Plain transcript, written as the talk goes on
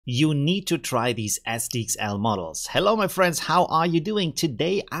You need to try these SDXL models. Hello my friends, how are you doing?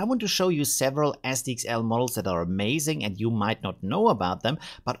 Today I want to show you several SDXL models that are amazing and you might not know about them,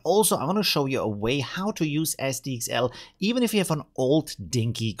 but also I want to show you a way how to use SDXL even if you have an old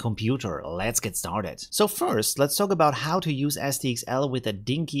dinky computer. Let's get started. So first, let's talk about how to use SDXL with a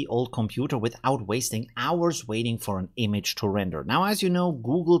dinky old computer without wasting hours waiting for an image to render. Now, as you know,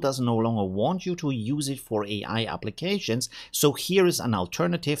 Google does no longer want you to use it for AI applications, so here is an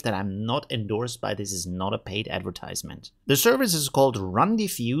alternative that I'm not endorsed by. This is not a paid advertisement. The service is called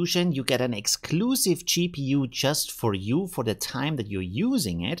RunDiffusion. You get an exclusive GPU just for you for the time that you're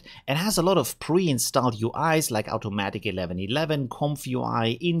using it. It has a lot of pre-installed UIs like Automatic 1111,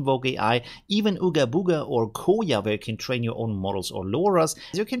 ComfyUi, InvokeAI, even Ooga Booga or Koya, where you can train your own models or LoRa's.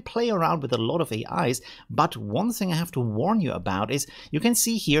 You can play around with a lot of AIs, but one thing I have to warn you about is you can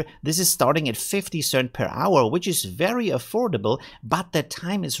see here this is starting at 50 cents per hour, which is very affordable, but the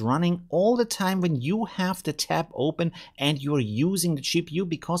time is running all the time when you have the tab open and you're using the GPU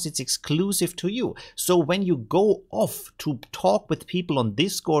because it's exclusive to you. So when you go off to talk with people on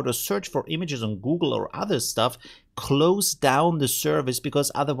Discord or search for images on Google or other stuff, close down the service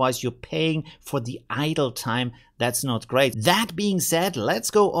because otherwise you're paying for the idle time. That's not great. That being said, let's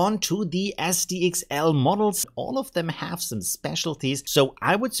go on to the SDXL models. All of them have some specialties, so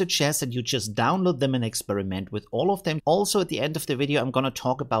I would suggest that you just download them and experiment with all of them. Also, at the end of the video, I'm going to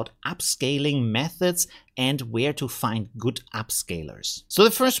talk about upscaling methods and where to find good upscalers. So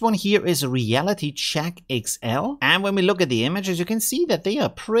the first one here is Reality Check XL. And when we look at the images, you can see that they are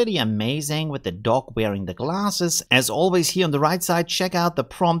pretty amazing with the dog wearing the glasses. As always, here on the right side, check out the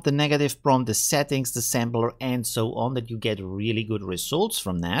prompt, the negative prompt, the settings, the sampler, and so on, that you get really good results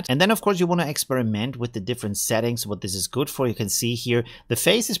from that. And then of course you want to experiment with the different settings, what this is good for. You can see here the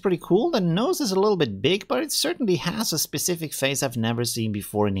face is pretty cool, the nose is a little bit big, but it certainly has a specific face I've never seen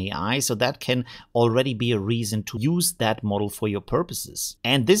before in AI, so that can already be a reason to use that model for your purposes.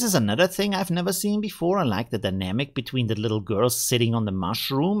 And this is another thing I've never seen before. I like the dynamic between the little girls sitting on the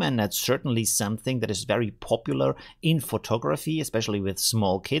mushroom, and that's certainly something that is very popular in photography, especially with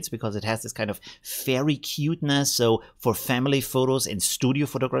small kids, because it has this kind of fairy cuteness. So for family photos and studio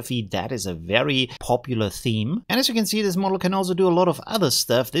photography, that is a very popular theme. And as you can see, this model can also do a lot of other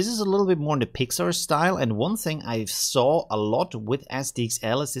stuff. This is a little bit more in the Pixar style. And one thing I saw a lot with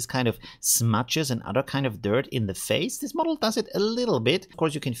SDXL is this kind of smudges and other kind of dirt in the face. This model does it a little bit. Of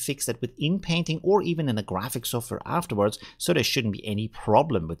course, you can fix that with in-painting or even in a graphic software afterwards. So there shouldn't be any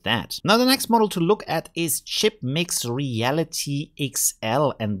problem with that. Now, the next model to look at is ChipMix Reality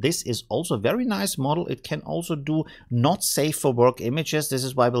XL. And this is also a very nice model. It can also do not safe for work images. This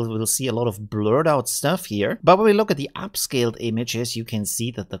is why we'll see a lot of blurred out stuff here. But when we look at the upscaled images, you can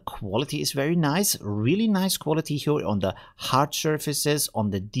see that the quality is very nice. Really nice quality here on the hard surfaces, on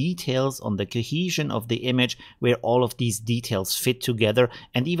the details, on the cohesion of the image, where all of these details fit together,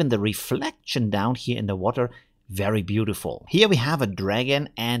 and even the reflection down here in the water. Very beautiful. Here we have a dragon,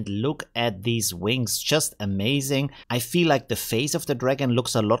 and look at these wings, just amazing. I feel like the face of the dragon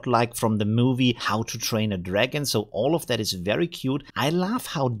looks a lot like from the movie How to Train a Dragon, so all of that is very cute. I love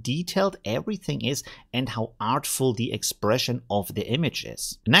how detailed everything is and how artful the expression of the image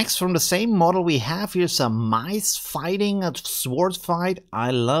is. Next, from the same model, we have here some mice fighting a sword fight.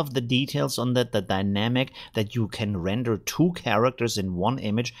 I love the details on that, the dynamic that you can render two characters in one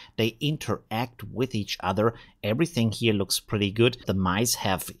image. They interact with each other. Everything here looks pretty good. The mice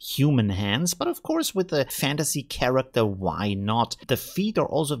have human hands, but of course with a fantasy character, why not? The feet are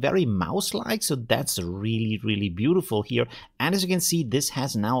also very mouse-like, so that's really, really beautiful here. And as you can see, this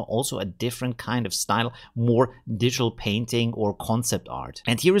has now also a different kind of style, more digital painting or concept art.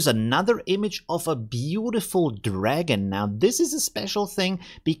 And here is another image of a beautiful dragon. Now, this is a special thing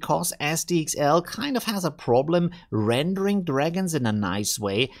because SDXL kind of has a problem rendering dragons in a nice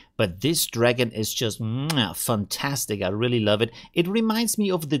way, but this dragon is just fantastic. I really love it. It reminds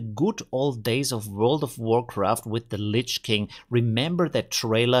me of the good old days of World of Warcraft with the Lich King. Remember that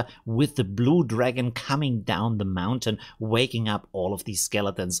trailer with the blue dragon coming down the mountain, waking up all of these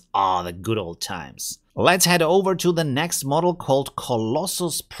skeletons? Ah, the good old times. Let's head over to the next model called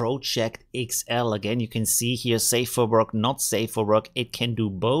Colossus Project XL. Again, you can see here safe for work, not safe for work. It can do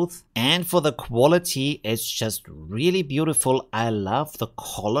both. And for the quality, it's just really beautiful. I love the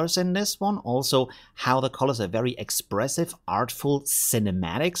colors in this one. Also, how the colors are very expressive, artful,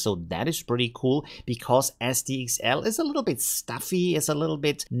 cinematic. So that is pretty cool because SDXL is a little bit stuffy, is a little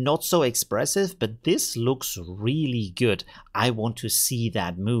bit not so expressive, but this looks really good. I want to see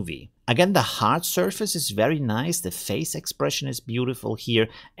that movie. Again, the hard surface is very nice. The face expression is beautiful here,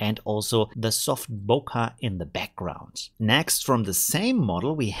 and also the soft bokeh in the background. Next, from the same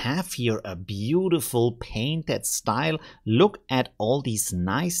model, we have here a beautiful painted style. Look at all these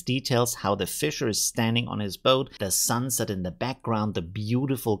nice details, how the fisher is standing on his boat, the sunset in the background, the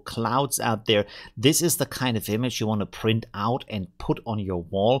beautiful clouds out there. This is the kind of image you want to print out and put on your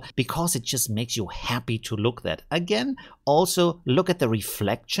wall because it just makes you happy to look at. Again, also look at the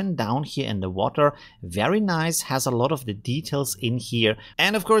reflection down here in the water. Very nice, has a lot of the details in here.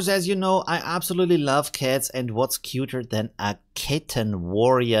 And of course, as you know, I absolutely love cats, and what's cuter than a kitten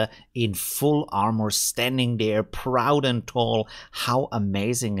warrior in full armor standing there proud and tall. How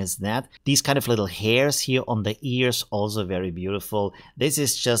amazing is that? These kind of little hairs here on the ears, also very beautiful. This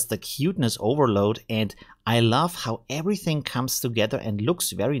is just the cuteness overload, and I love how everything comes together and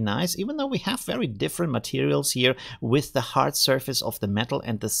looks very nice, even though we have very different materials here with the hard surface of the metal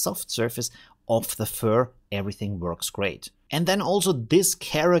and the soft surface of the fur. Everything works great. And then also this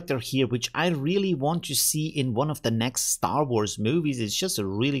character here, which I really want to see in one of the next Star Wars movies. It's just a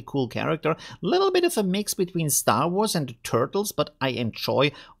really cool character. A little bit of a mix between Star Wars and the Turtles, but I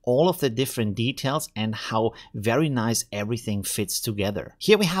enjoy all of the different details and how very nice everything fits together.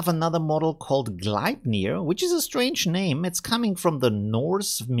 Here we have another model called Gleipnir, which is a strange name. It's coming from the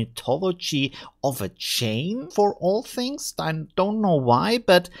Norse mythology of a chain, for all things. I don't know why,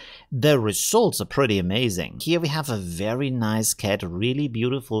 but the results are pretty amazing. Here we have a very nice cat, really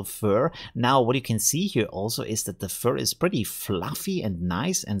beautiful fur. Now what you can see here also is that the fur is pretty fluffy and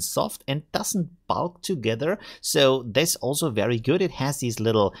nice and soft and doesn't bulk together, so that's also very good. It has these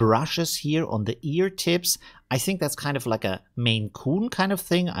little brushes here on the ear tips. I think that's kind of like a Maine Coon kind of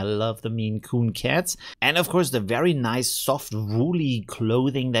thing. I love the Maine Coon cats. And of course, the very nice soft woolly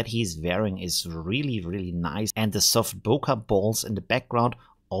clothing that he's wearing is really, really nice. And the soft bokeh balls in the background,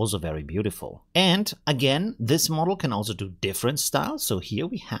 also very beautiful. And again, this model can also do different styles. So here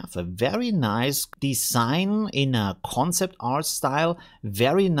we have a very nice design in a concept art style.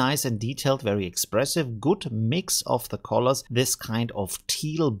 Very nice and detailed, very expressive, good mix of the colors. This kind of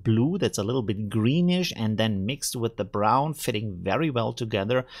teal blue that's a little bit greenish and then mixed with the brown, fitting very well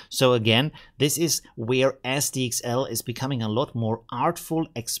together. So again, this is where SDXL is becoming a lot more artful,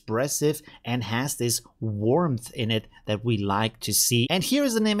 expressive, and has this warmth in it that we like to see. And here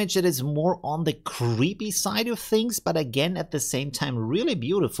is an image that is more on the creepy side of things, but again at the same time really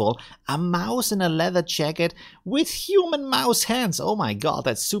beautiful. A mouse in a leather jacket with human mouse hands. Oh my god,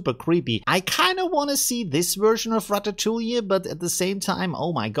 that's super creepy. I kind of want to see this version of Ratatouille, but at the same time,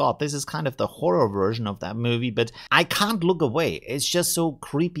 oh my god, this is kind of the horror version of that movie, but I can't look away. It's just so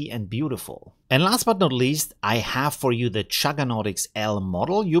creepy and beautiful. And last but not least, I have for you the SDXL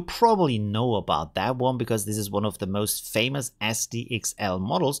model. You probably know about that one because this is one of the most famous SDXL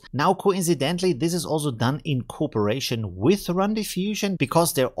models. Now, coincidentally, this is also done in cooperation with RunDiffusion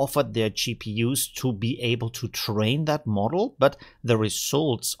because they're offered their GPUs to be able to train that model, but the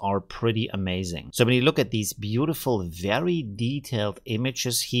results are pretty amazing. So when you look at these beautiful, very detailed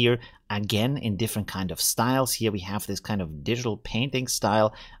images here, again in different kind of styles. Here we have this kind of digital painting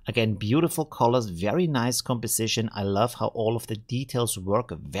style. Again, beautiful colors, very nice composition. I love how all of the details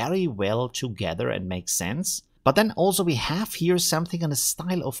work very well together and make sense. But then also we have here something in the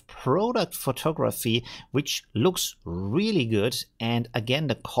style of product photography, which looks really good. And again,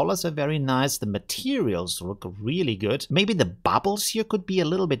 the colors are very nice. The materials look really good. Maybe the bubbles here could be a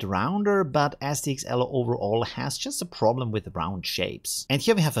little bit rounder, but SDXL overall has just a problem with round shapes. And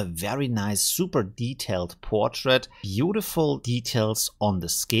here we have a very nice, super detailed portrait. Beautiful details on the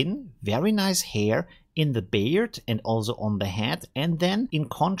skin, very nice hair in the beard and also on the head, and then in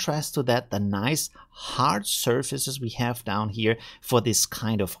contrast to that, the nice hard surfaces we have down here for this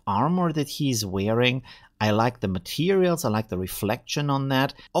kind of armor that he's wearing. I like the materials, I like the reflection on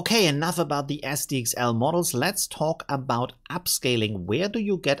that. Okay, enough about the SDXL models. Let's talk about upscaling. Where do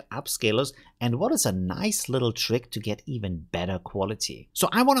you get upscalers and what is a nice little trick to get even better quality? So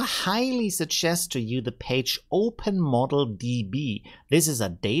I want to highly suggest to you the page OpenModelDB. This is a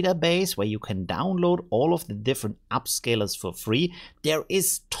database where you can download all of the different upscalers for free. There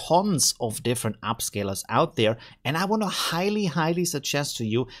is tons of different upscalers out there, and I want to highly suggest to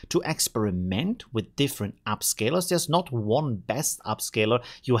you to experiment with different different upscalers. There's not one best upscaler.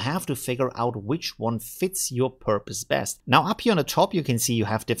 You have to figure out which one fits your purpose best. Now up here on the top, you can see you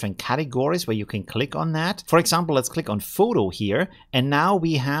have different categories where you can click on that. For example, let's click on photo here. And now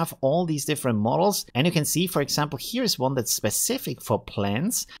we have all these different models. And you can see, for example, here's one that's specific for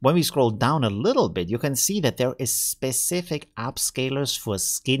plants. When we scroll down a little bit, you can see that there is specific upscalers for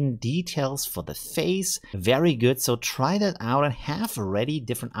skin details, for the face. Very good. So try that out and have already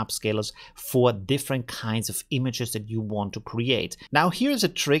different upscalers for different kinds of images that you want to create. Now here's a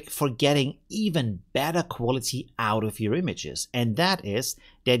trick for getting even better quality out of your images, and that is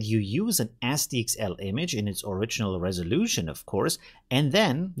that you use an SDXL image in its original resolution, of course, and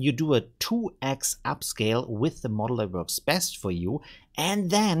then you do a 2x upscale with the model that works best for you,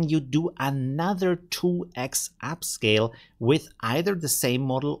 and then you do another 2x upscale with either the same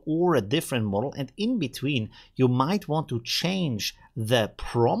model or a different model, and in between you might want to change the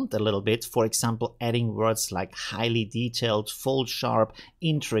prompt a little bit, for example adding words like highly detailed, full sharp,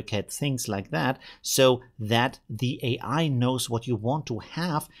 intricate, things like that, so that the AI knows what you want to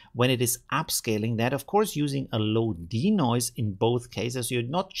have when it is upscaling that, of course using a low denoise in both cases. You're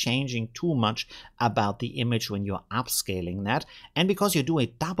not changing too much about the image when you're upscaling that, and because you do a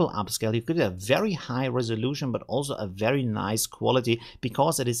double upscale, you get a very high resolution but also a very nice quality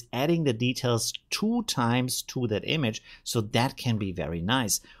because it is adding the details 2 times to that image, so that can be very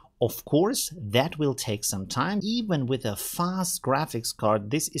nice. Of course, that will take some time. Even with a fast graphics card,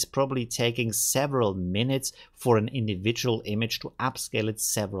 this is probably taking several minutes for an individual image to upscale it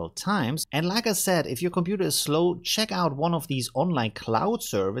several times. And like I said, if your computer is slow, check out one of these online cloud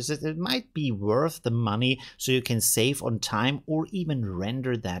services. It might be worth the money so you can save on time or even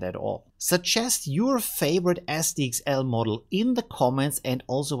render that at all. Suggest your favorite SDXL model in the comments and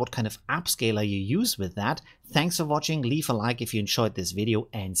also what kind of upscaler you use with that. Thanks for watching, leave a like if you enjoyed this video,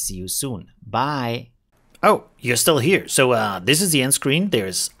 and see you soon. Bye! Oh, you're still here. So this is the end screen.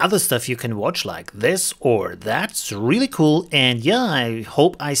 There's other stuff you can watch like this or that. It's really cool. And yeah, I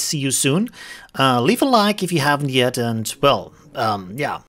hope I see you soon. Leave a like if you haven't yet. And well, yeah,